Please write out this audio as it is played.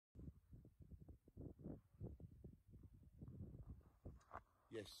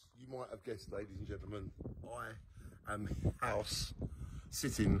Yes, you might have guessed, ladies and gentlemen, I am house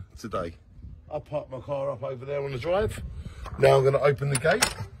sitting today. I parked my car up over there on the drive. Now I'm going to open the gate.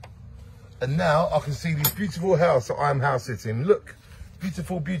 And now I can see this beautiful house that I am house sitting. Look,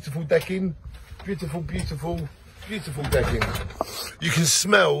 beautiful, beautiful decking. Beautiful, beautiful, beautiful decking. You can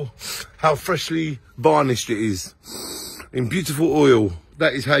smell how freshly varnished it is. In beautiful oil.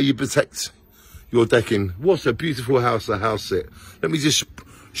 That is how you protect your decking. What a beautiful house to house sit. Let me just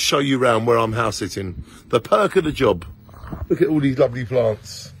show you around where I'm house sitting. The perk of the job. Look at all these lovely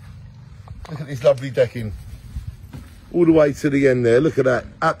plants. Look at this lovely decking. All the way to the end there. Look at that.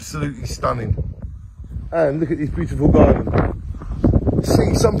 Absolutely stunning. And look at this beautiful garden.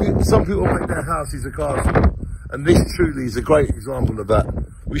 See, some people make their houses a castle. And this truly is a great example of that.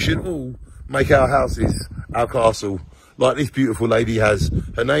 We should all make our houses our castle. Like this beautiful lady has.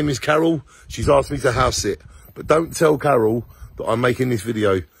 Her name is Carol. She's asked me to house sit. But don't tell Carol that I'm making this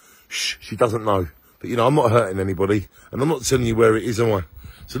video. Shh, she doesn't know. But you know, I'm not hurting anybody. And I'm not telling you where it is, am I?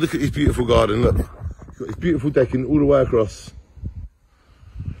 So look at this beautiful garden, look. It's got this beautiful decking all the way across.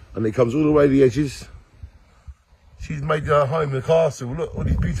 And it comes all the way to the edges. She's made her home the castle. Look, all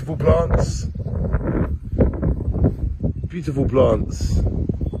these beautiful plants. Beautiful plants.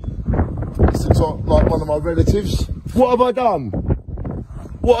 This looks like one of my relatives. What have I done?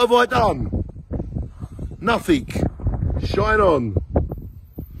 What have I done? Nothing. Shine on.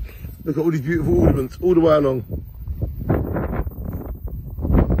 Look at all these beautiful ornaments all the way along.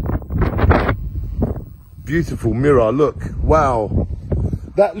 Beautiful mirror, look. Wow.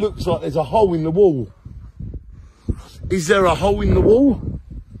 That looks like there's a hole in the wall. Is there a hole in the wall?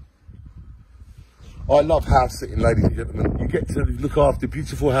 I love house sitting, ladies and gentlemen. You get to look after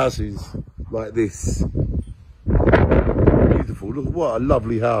beautiful houses like this. Beautiful. Look, what a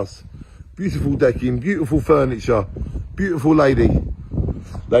lovely house. Beautiful decking, beautiful furniture, beautiful lady.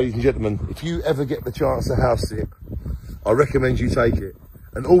 Ladies and gentlemen, if you ever get the chance to house sit, I recommend you take it.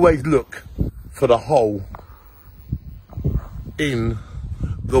 And always look for the hole in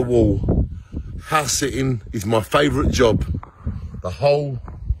the wall. House sitting is my favourite job. The hole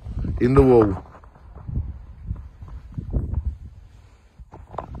in the wall.